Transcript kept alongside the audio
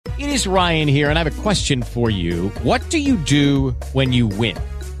It is Ryan here, and I have a question for you. What do you do when you win?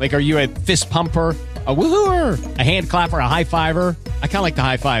 Like, are you a fist pumper, a woohooer, a hand clapper, a high fiver? I kind of like the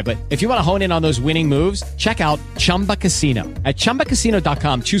high five, but if you want to hone in on those winning moves, check out Chumba Casino. At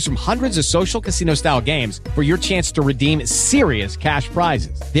ChumbaCasino.com, choose from hundreds of social casino-style games for your chance to redeem serious cash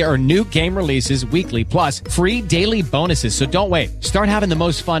prizes. There are new game releases weekly, plus free daily bonuses. So don't wait. Start having the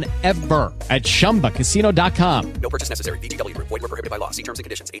most fun ever at ChumbaCasino.com. No purchase necessary. VGW. Void where prohibited by law. See terms and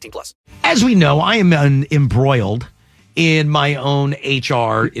conditions. 18+. As we know, I am embroiled in my own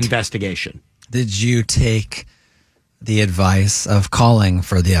HR investigation. Did you take the advice of calling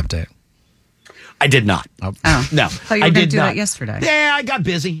for the update? I did not. Oh. No. I thought you were going to do that yesterday. Yeah, I got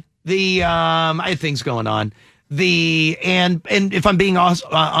busy. I had things going on. And if I'm being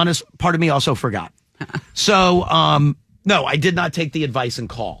honest, part of me also forgot. So, no, I did not take the advice and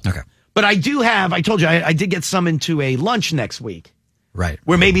call. Okay. But I told you, I did get summoned to a lunch next week. Right.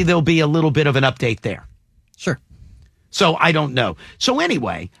 Where maybe there'll be a little bit of an update there. Sure. So I don't know. So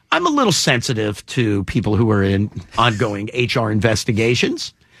anyway, I'm a little sensitive to people who are in ongoing HR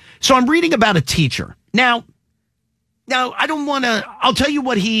investigations. So I'm reading about a teacher. Now I don't want to, I'll tell you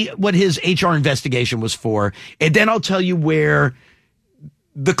what his HR investigation was for, and then I'll tell you where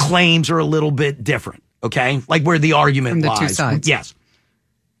the claims are a little bit different. Okay? Like where the argument From the lies. two sides. Yes.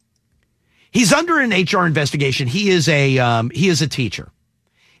 He's under an HR investigation. He is a teacher.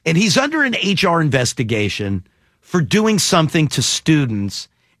 And he's under an HR investigation for doing something to students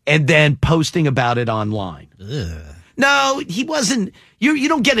and then posting about it online. Ugh. No, he wasn't. You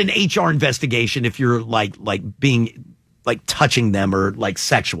don't get an HR investigation if you're like being like touching them or like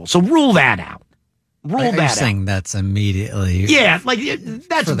sexual. So rule that out. Rule that out. Saying that's immediately. Yeah, like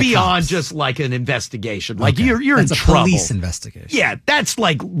that's beyond cops. Just like an investigation. Like Okay. you're that's in a trouble. Police investigation. Yeah, that's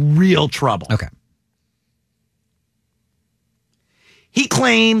like real trouble. Okay. He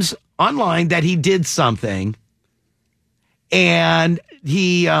claims online that he did something. And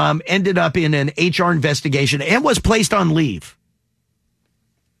he ended up in an HR investigation and was placed on leave.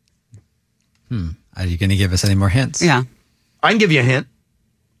 Are you going to give us any more hints? Yeah. I can give you a hint.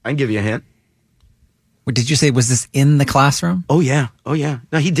 What did you say? Was this in the classroom? Oh, yeah.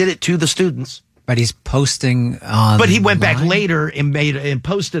 No, he did it to the students. But he's posting on. But he went back later and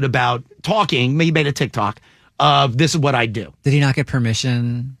posted about talking. He made a TikTok of this is what I do. Did he not get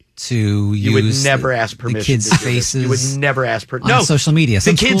permission to You use would never ask permission. the kids' to do this. faces? You would never ask permission. On No. social media.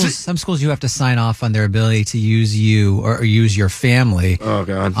 The kids. Some schools you have to sign off on their ability to use you or use your family. Oh,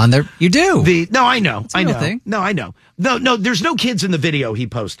 God. On their, you do. No, I know. It's a real thing. No, I know. No, there's no kids in the video he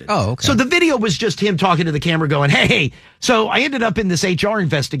posted. Oh, okay. So the video was just him talking to the camera going, hey, so I ended up in this HR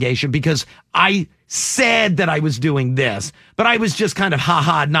investigation because I said that I was doing this, but I was just kind of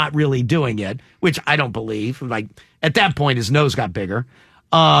not really doing it, which I don't believe. Like at that point, his nose got bigger.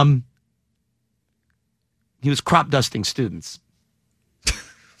 He was crop dusting students.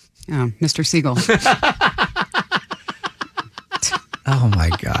 Oh, Mr. Siegel. Oh, my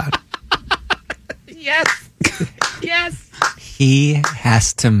God. Yes. He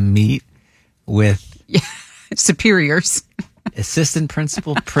has to meet with Superiors. assistant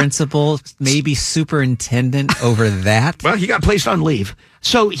principal, maybe superintendent over that. Well, he got placed on leave.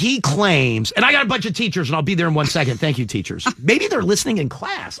 So he claims, and I got a bunch of teachers, and I'll be there in 1 second. Thank you, teachers. Maybe they're listening in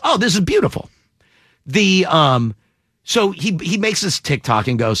class. Oh, this is beautiful. So he makes this TikTok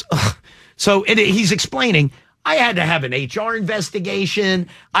and goes, ugh. So he's explaining, I had to have an HR investigation.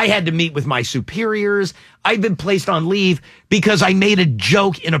 I had to meet with my superiors. I've been placed on leave because I made a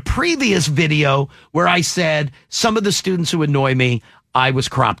joke in a previous video where I said some of the students who annoy me, I was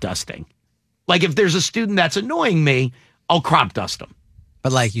crop dusting. Like if there's a student that's annoying me, I'll crop dust them.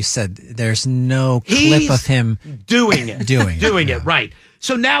 But like you said, there's no clip of him doing it. doing it, right.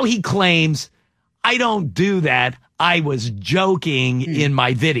 So now he claims, I don't do that. I was joking in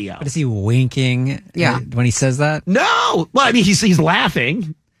my video. But is he winking when he says that? No. Well, I mean, he's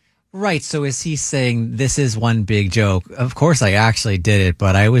laughing. Right. So is he saying this is one big joke? Of course, I actually did it,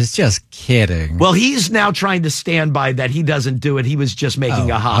 but I was just kidding. Well, he's now trying to stand by that he doesn't do it. He was just making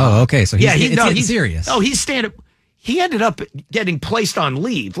a ha. Oh, okay. So he's getting serious. Oh, he ended up getting placed on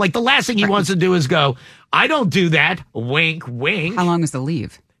leave. Like the last thing he wants to do is go, I don't do that. Wink, wink. How long is the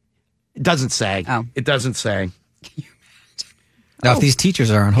leave? It doesn't say. Oh. It doesn't say. Now, if these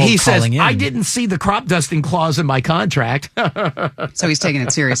teachers are on hold he calling says, in. I didn't see the crop dusting clause in my contract. So he's taking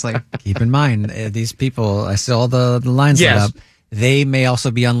it seriously. Keep in mind, these people, I saw the lines lit up. They may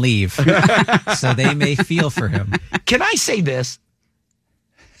also be on leave. So they may feel for him. Can I say this?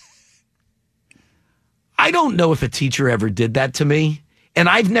 I don't know if a teacher ever did that to me, and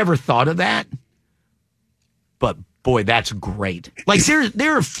I've never thought of that. But Boy, that's great. Like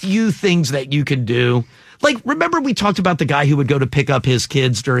there are a few things that you can do. Like, remember we talked about the guy who would go to pick up his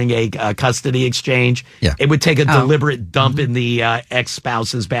kids during a custody exchange? Yeah. It would take a deliberate dump in the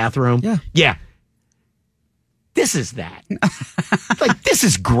ex-spouse's bathroom. Yeah. Yeah. This is that. Like, this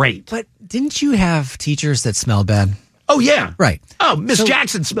is great. But didn't you have teachers that smelled bad? Oh, yeah. Right. Oh, Miss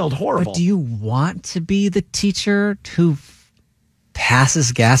Jackson smelled horrible. But do you want to be the teacher who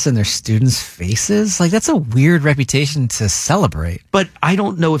passes gas in their students' faces? Like, that's a weird reputation to celebrate. But I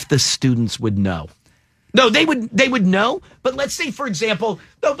don't know if the students would know. No, they would know. But let's say, for example,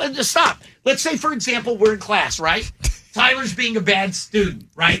 just stop. Let's say, for example, we're in class, right? Tyler's being a bad student,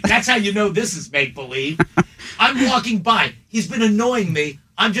 right? That's how you know this is make-believe. I'm walking by. He's been annoying me.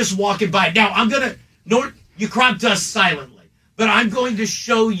 I'm just walking by. Now, you crop dust silently, but I'm going to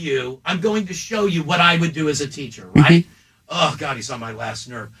show you what I would do as a teacher, right? Oh, God, he's on my last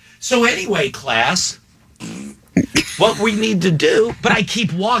nerve. So anyway, class, what we need to do, but I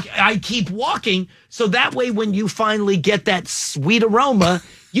keep walking, so that way when you finally get that sweet aroma,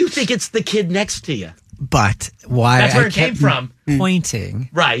 you think it's the kid next to you. But why That's where I it came kept from. Pointing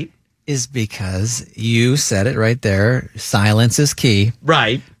Right. is because you said it right there. Silence is key.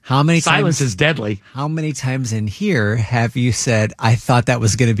 Right. Silence is deadly. How many times in here have you said, I thought that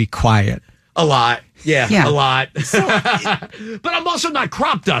was going to be quiet? A lot. Yeah. A lot. But I'm also not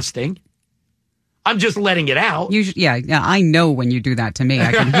crop dusting. I'm just letting it out. Yeah, I know when you do that to me.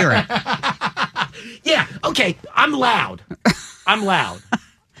 I can hear it. Yeah, okay. I'm loud.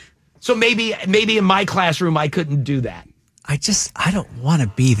 So maybe in my classroom I couldn't do that. I don't want to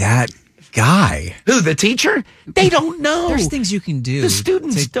be that guy. Who, the teacher? They don't know. There's things you can do. The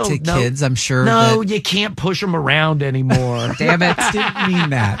students don't know. Kids, I'm sure. No, you can't push them around anymore. Damn it. I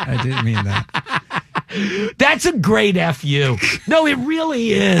didn't mean that. That's a great FU. No, it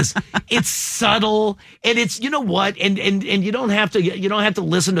really is. It's subtle, and it's, you know what, and you don't have to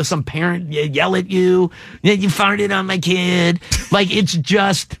listen to some parent yell at you. You farted on my kid. Like, it's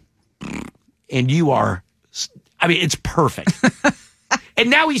just, and it's perfect. And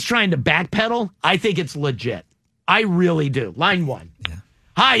now he's trying to backpedal. I think it's legit. I really do. Line 1. Yeah.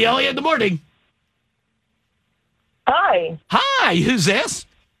 Hi, Elliot. In the morning. Hi. Hi. Who's this?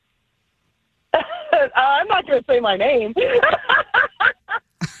 I'm not going to say my name.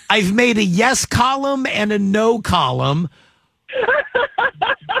 I've made a yes column and a no column.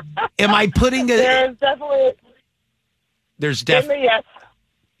 Am I putting a... There's definitely... There's Give me yes.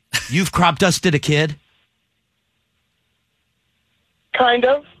 You've crop dusted a kid? Kind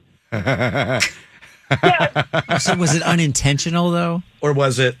of. Yeah. So was it unintentional, though? Or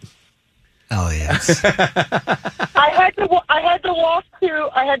was it? Oh, yes. I had to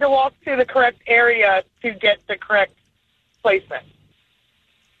walk to the correct area to get the correct placement.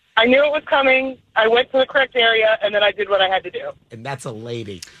 I knew it was coming. I went to the correct area, and then I did what I had to do. And that's a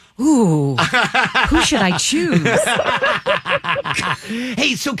lady. Ooh, who should I choose?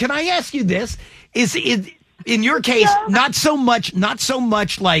 Hey, so can I ask you this? Is it, in your case, not so much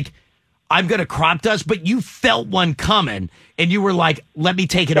like I'm going to crop dust, but you felt one coming, and you were like, let me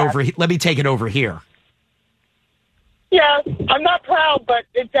take it over. Let me take it over here. Yeah, I'm not proud, but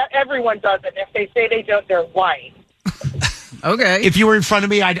everyone does it. If they say they don't, they're lying. Okay. If you were in front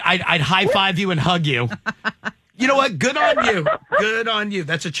of me, I'd high five you and hug you. You know what? Good on you. Good on you.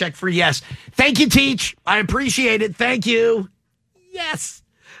 That's a check for yes. Thank you, Teach. I appreciate it. Thank you. Yes.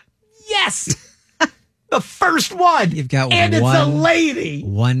 The first one. You've got and it's a lady.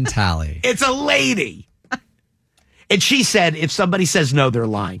 One tally. It's a lady. And she said, if somebody says no, they're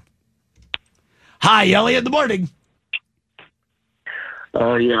lying. Hi, Elliot. In the morning.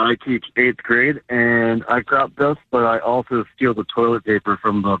 Yeah, I teach 8th grade, and I crop dust, but I also steal the toilet paper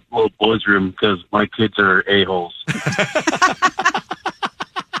from the little boys' room because my kids are a-holes.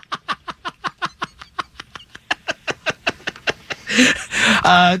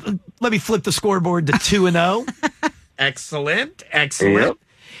 Let me flip the scoreboard to 2-0. Excellent. Yep.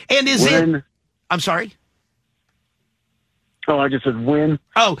 And it... I'm sorry? Oh, I just said win.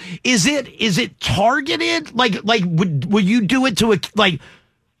 Oh, is it targeted? Like will you do it to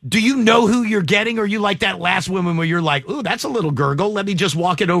do you know who you're getting, or you like that last woman where you're like, ooh, that's a little gurgle. Let me just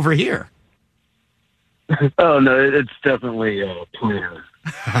walk it over here. Oh, no, it's definitely planned.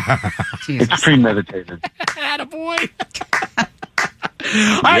 It's premeditated. Attaboy.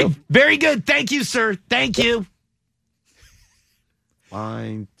 All right, very good. Thank you, sir. Thank you.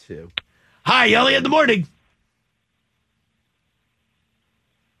 Line 2. Hi, Elliot. In the morning.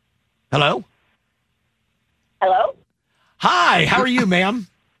 Hello? Hello? Hi, how are you, ma'am?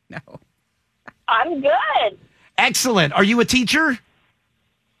 No. I'm good. Excellent. Are you a teacher?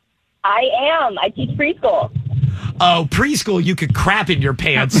 I am. I teach preschool. Oh, preschool, you could crap in your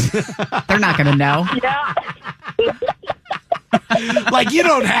pants. They're not going to know. Yeah. Like, you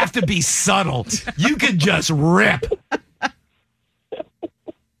don't have to be subtle. You could just rip.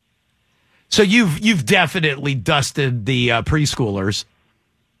 So you've definitely dusted the preschoolers.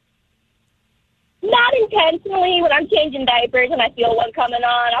 Not intentionally. When I'm changing diapers and I feel one coming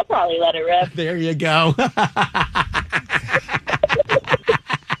on, I'll probably let it rip. There you go.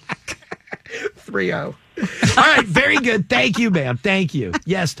 3-0. All right, very good. Thank you, ma'am. Thank you.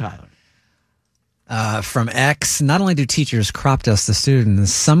 Yes, Tyler. From X, not only do teachers crop dust the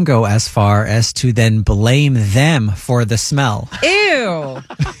students, some go as far as to then blame them for the smell. Ew.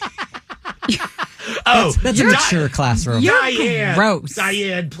 That's a mature classroom. Diane. Gross.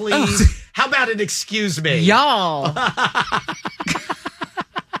 Diane, please. How about an excuse me? Y'all.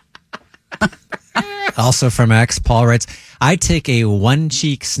 Also from X, Paul writes, I take a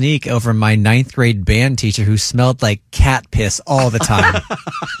one-cheek sneak over my 9th grade band teacher who smelled like cat piss all the time.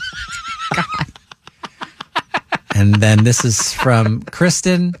 God. And then this is from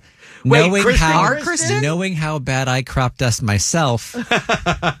Kristen. Wait, Kristen? Knowing how bad I crop dust myself,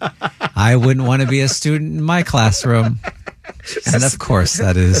 I wouldn't want to be a student in my classroom. And of course,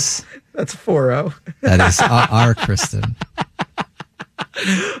 that's 4-0. That is our Kristen.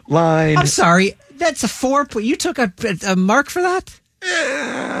 Line. I'm sorry. That's a 4. You took a mark for that?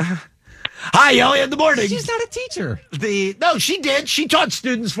 Hi, Ellie, in the morning. She's not a teacher. No, she did. She taught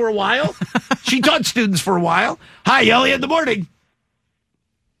students for a while. Hi, Ellie, in the morning.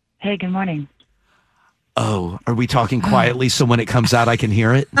 Hey, good morning. Oh, are we talking quietly so when it comes out I can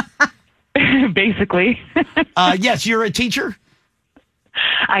hear it? Basically. Yes, you're a teacher?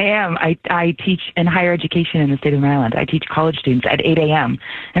 I am. I teach in higher education in the state of Maryland. I teach college students at 8 a.m.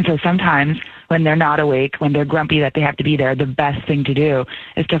 And so sometimes when they're not awake, when they're grumpy that they have to be there, the best thing to do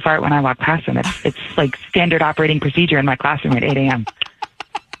is to fart when I walk past them. It's like standard operating procedure in my classroom at 8 a.m.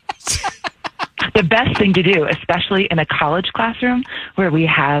 The best thing to do, especially in a college classroom where we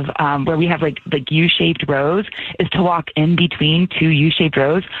have like U-shaped rows, is to walk in between 2 U-shaped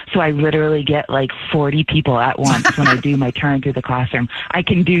rows. So I literally get like 40 people at once when I do my turn through the classroom. I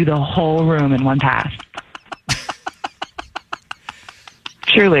can do the whole room in one pass.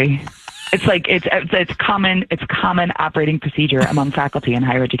 Truly. It's like it's common operating procedure among faculty in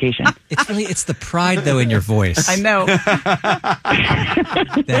higher education. It's the pride though in your voice. I know. Well,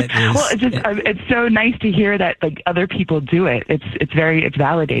 it's so nice to hear that like other people do it. It's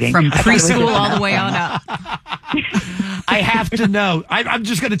validating. From preschool all the way on up. I have to know. I'm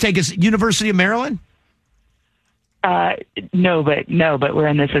just going to take us University of Maryland. No, but we're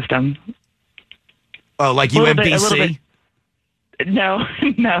in the system. Oh, like UMBC. No,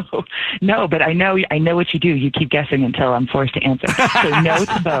 but I know what you do. You keep guessing until I'm forced to answer. So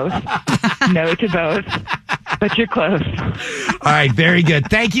no to both, but you're close. All right, very good.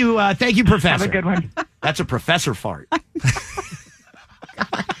 Thank you, Professor. Have a good one. That's a professor fart.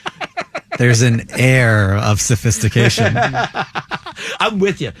 There's an air of sophistication. I'm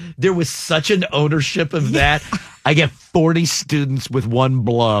with you. There was such an ownership of that. I get 40 students with one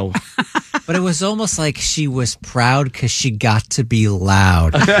blow. But it was almost like she was proud because she got to be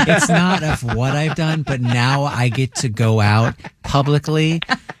loud. It's not of what I've done, but now I get to go out publicly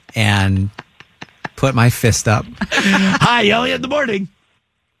and put my fist up. Hi, Elliot, in the morning.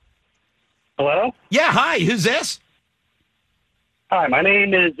 Hello? Yeah, hi. Who's this? Hi, my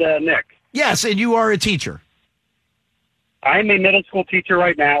name is Nick. Yes, and you are a teacher. I'm a middle school teacher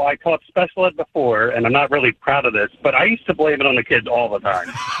right now. I taught special ed before, and I'm not really proud of this, but I used to blame it on the kids all the time.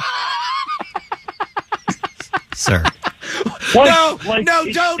 Sir. No.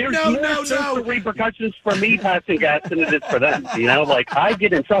 The repercussions for me passing gas than it is for them. You know, like I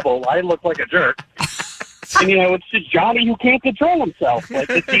get in trouble, I look like a jerk. And, you know, it's just Johnny who can't control himself. Like,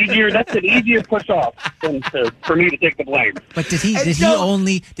 it's easier. That's an easier push off for me to take the blame. But did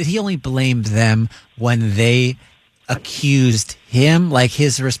he only blame them when they accused him? Like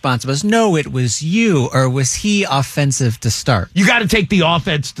his response was, "No, it was you," or was he offensive to start? You got to take the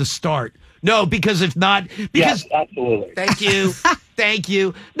offense to start. No, because if not, yes, absolutely. Thank you. Thank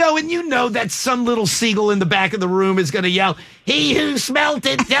you. No, and you know that some little seagull in the back of the room is going to yell, "He who smelt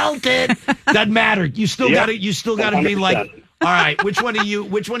it dealt it." Doesn't matter. You still got to. You still got to be like, all right, which one of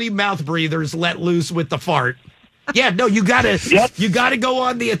you mouth breathers let loose with the fart? Yeah, no, you got to. Yep. You got to go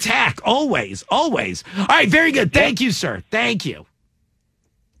on the attack always. All right, very good. Thank you, sir. Thank you.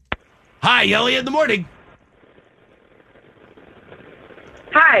 Hi, Elliot, in the morning.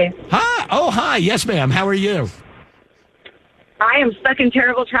 Hi. Hi. Oh, hi. Yes, ma'am. How are you? I am stuck in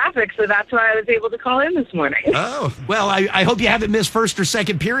terrible traffic, so that's why I was able to call in this morning. Oh, well, I hope you haven't missed first or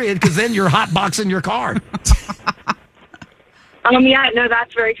second period because then you're hotboxing your car. Yeah, no,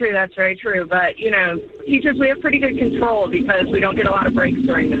 that's very true. That's very true. But, teachers, we have pretty good control because we don't get a lot of breaks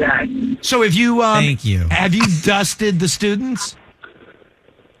during the day. So have you, Thank you. Have you dusted the students?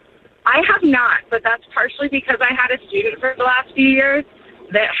 I have not, but that's partially because I had a student for the last few years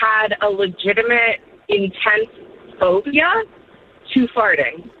that had a legitimate, intense phobia to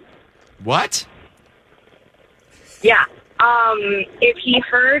farting. What? Yeah. If he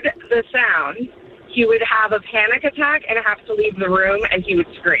heard the sound, he would have a panic attack and have to leave the room, and he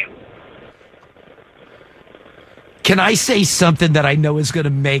would scream. Can I say something that I know is going to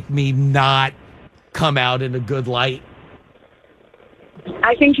make me not come out in a good light?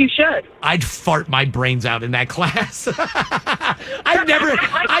 I think you should. I'd fart my brains out in that class. I've never,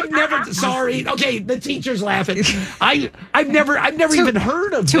 sorry. Okay, the teacher's laughing. I've never even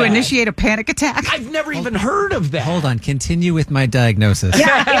heard of that. To initiate a panic attack? I've never even heard of that. Hold on. Continue with my diagnosis.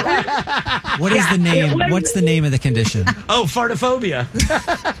 Yeah, What is the name? What's the name of the condition? Oh, fartophobia.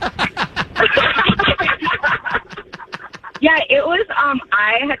 Yeah, it was,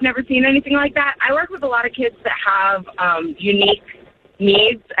 I had never seen anything like that. I work with a lot of kids that have unique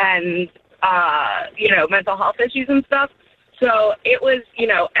needs and, mental health issues and stuff. So it was,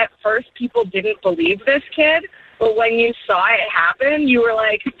 at first people didn't believe this kid, but when you saw it happen, you were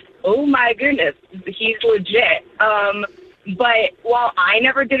like, oh my goodness, he's legit. But while I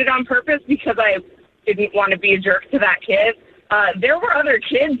never did it on purpose because I didn't want to be a jerk to that kid, there were other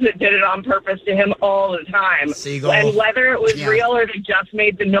kids that did it on purpose to him all the time. Seagull. And whether it was real or they just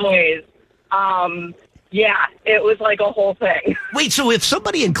made the noise, it was like a whole thing. Wait, so if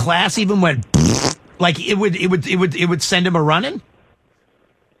somebody in class even went like it would send him a running?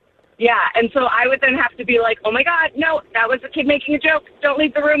 Yeah, and so I would then have to be like, oh my God, no, that was a kid making a joke. Don't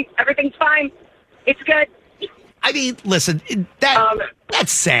leave the room. Everything's fine. It's good. I mean, listen,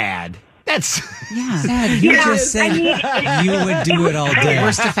 that's sad. That's sad. You just said you would do it all day.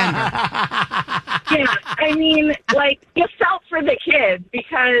 Worst offender. Yeah, I mean, you felt for the kid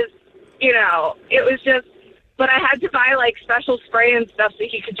because, it was just, but I had to buy, special spray and stuff so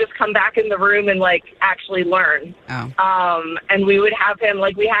he could just come back in the room and, actually learn. Oh. And we would have him,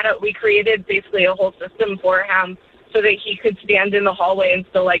 we created basically a whole system for him so that he could stand in the hallway and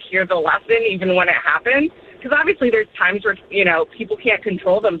still, hear the lesson even when it happened. Because obviously there's times where, people can't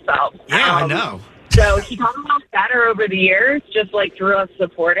control themselves. Yeah, I know. So he got a lot better over the years, just through us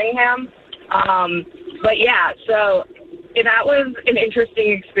supporting him. But yeah, so that was an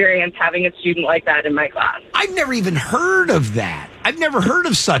interesting experience having a student like that in my class. I've never even heard of that. I've never heard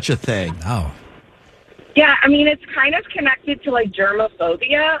of such a thing. Oh. Yeah, I mean, it's kind of connected to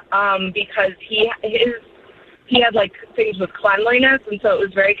germophobia because he had things with cleanliness, and so it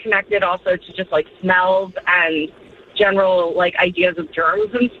was very connected also to just smells and general ideas of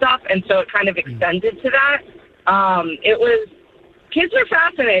germs and stuff, and so it kind of extended to that. Kids are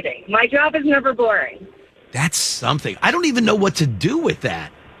fascinating. My job is never boring. That's something. I don't even know what to do with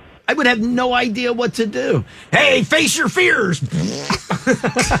that. I would have no idea what to do. Hey, face your fears.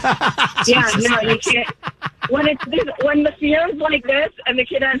 Yeah, no, you can't. When the fear is like this and the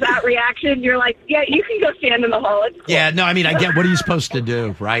kid has that reaction, you're like, yeah, you can go stand in the hall. It's cool. Yeah, no, I mean, I get what are you supposed to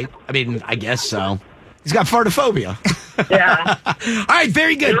do, right? I mean, I guess so. He's got fartophobia. Yeah. All right,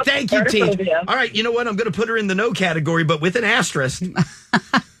 very good. Yep, thank you, Teach. fartophobia. All right, you know what? I'm going to put her in the no category, but with an asterisk.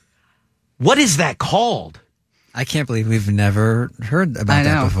 What is that called? I can't believe we've never heard about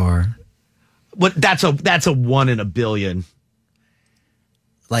that before. What? That's a 1 in a billion.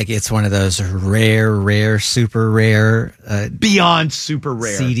 It's one of those rare, super rare. Beyond super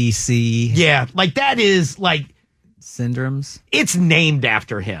rare. CDC. Yeah, that is syndromes. It's named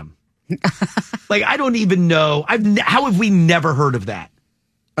after him. I don't even know. How have we never heard of that?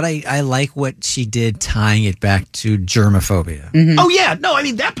 But I like what she did tying it back to germophobia. Mm-hmm. Oh, yeah. No, I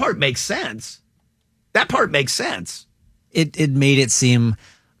mean, that part makes sense. That part makes sense. It made it seem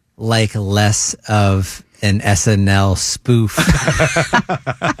like less of an SNL spoof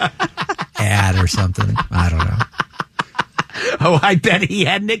ad or something. I don't know. Oh, I bet he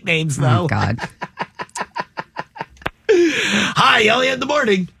had nicknames, though. Oh, God. Hi, Elliot in the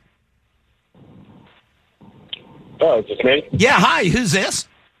morning. Oh, is this me? Yeah, hi. Who's this?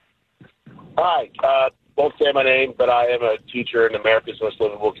 Hi. Won't say my name, but I am a teacher in America's Most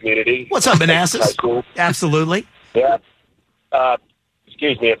Livable Community. What's up, High Manassas? school. Absolutely. Yeah.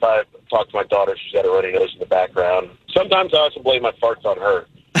 Excuse me if I talk to my daughter. She's got a runny nose in the background. Sometimes I also blame my farts on her.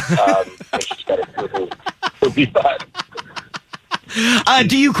 And she's got a poopy butt.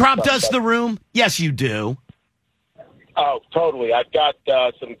 Do you crop dust the room? Yes, you do. Oh, totally. I've got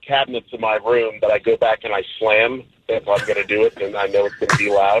some cabinets in my room that I go back and I slam if I'm going to do it, and I know it's going to be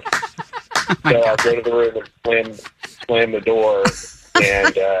loud. So I'll go to the room and slam the door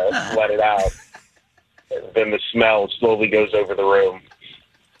and let it out. Then the smell slowly goes over the room.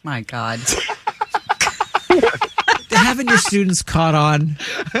 My God. Haven't your students caught on?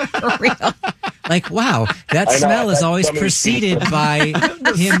 For real. Like, wow, that I know, smell is that's always some of the preceded by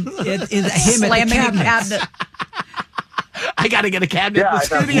him at the Slamming a cabinet. cabinet. I got to get a cabinet in the He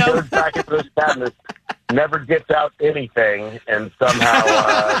studio. goes back into his cabinet, never gets out anything, and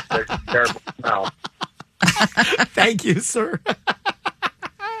somehow there's a terrible smell. Thank you, sir.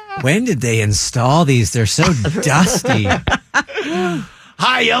 When did they install these? They're so dusty.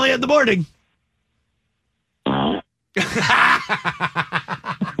 Hi, Elliot in the morning.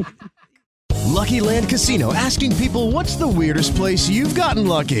 Lucky Land Casino, asking people, what's the weirdest place you've gotten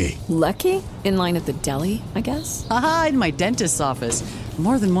lucky? Lucky? In line at the deli, I guess? Aha, in my dentist's office.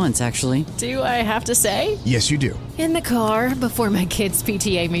 More than once, actually. Do I have to say? Yes, you do. In the car before my kids'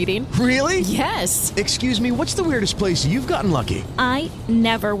 PTA meeting. Really? Yes. Excuse me, what's the weirdest place you've gotten lucky? I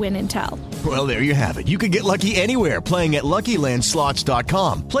never win and tell. Well, there you have it. You can get lucky anywhere, playing at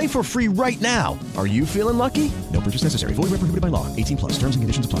LuckyLandSlots.com. Play for free right now. Are you feeling lucky? No purchase necessary. Void where prohibited by law. 18+. Terms and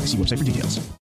conditions apply. See website for details.